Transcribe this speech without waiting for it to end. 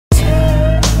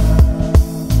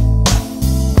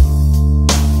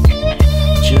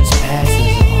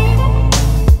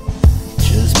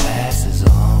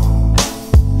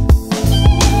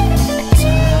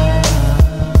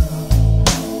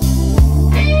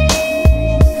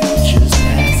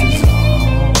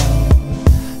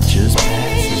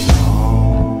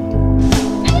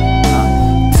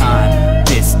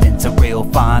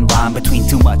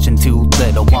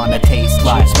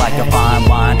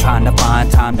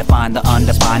find time to find the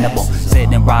undefinable. Sit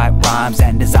and write rhymes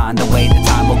and design the way the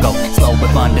time will go. Slow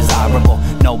if undesirable,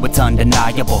 know it's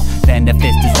undeniable. Then if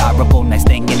it's desirable, next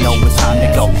thing you know it's time to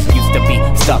go. Used to be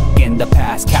stuck in the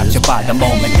past, captured by the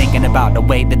moment, thinking about the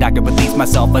way that I could release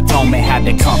myself. Atonement had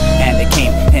to come, and it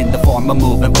came in the form of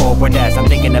moving forward. As I'm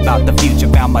thinking about the future,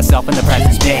 found myself in the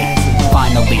present day.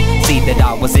 Finally, see that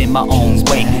I was in my own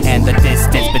way, and the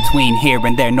distance between here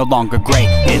and there no longer great.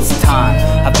 It's time,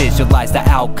 I visualize the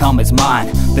outcome is mine.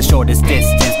 The shortest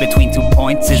distance between 2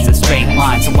 points is a straight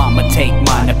line, so I'ma take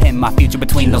mine to pin my future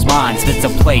between those lines. It's a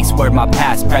place where my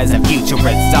past, present, future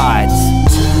resides.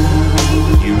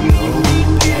 You know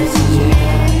passes on.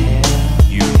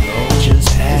 You know just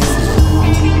passes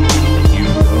on. You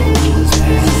know just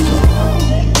passes on.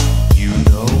 You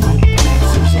know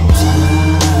passes on.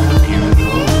 You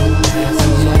know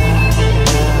passes on.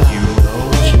 You know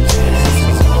just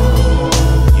passes on.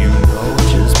 You know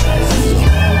just passes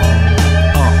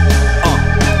on.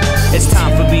 It's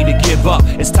time for me to give up.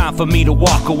 It's time for me to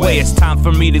walk away. It's time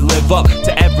for me to live up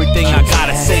to everything I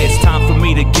gotta say. It's time for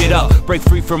me to get up, break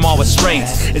free from all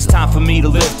restraints. It's time for me to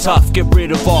live tough, get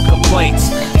rid of all complaints.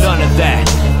 None of that,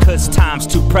 cause time's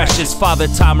too precious. Father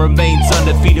time remains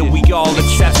undefeated, we all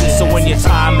accept it. So when your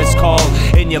time is called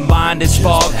and your mind is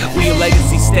fogged, will your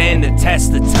legacy stand the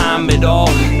test of time at all?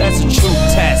 That's a true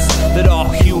test that all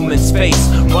humans face.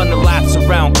 Run the laps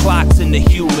around clocks in the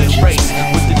human race,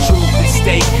 with the truth at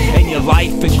stake and your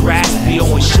life in grasp. The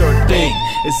only sure thing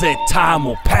is that time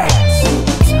will pass.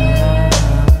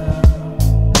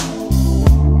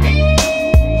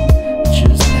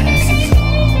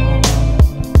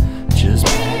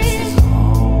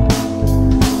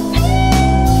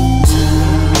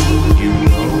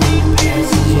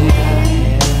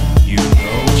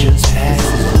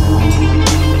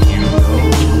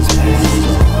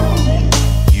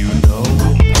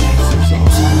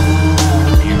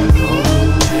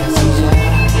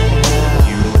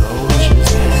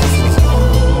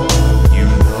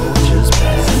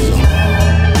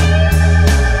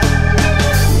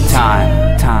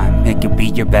 It could be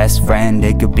your best friend,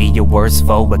 it could be your worst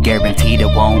foe, but guaranteed it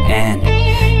won't end.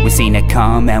 We seen it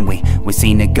come and we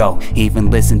seen it go.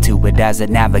 Even listen to it as it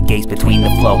navigates between the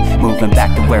flow. Moving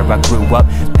back to where I grew up,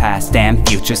 past and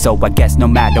future. So I guess no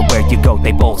matter where you go,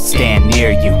 they both stand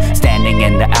near you. Standing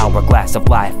in the hourglass of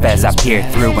life as I peer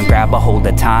through and grab a hold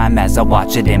of time as I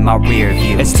watch it in my rear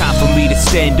view. It's time for me to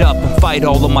stand up and fight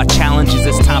all of my challenges.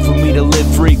 It's time for me to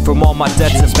live free from all my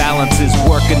debts and balances.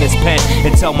 Working this pen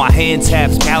until my hands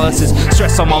have calluses.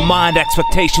 Stress on my mind,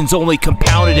 expectations only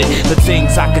compounded it. The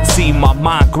things I could see, my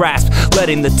mind grasp,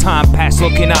 letting the time pass,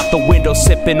 looking out the window,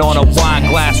 sipping on a wine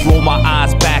glass. Roll my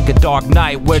eyes back, a dark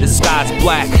night where the sky's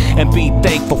black, and be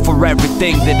thankful for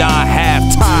everything that I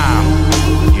have. Time.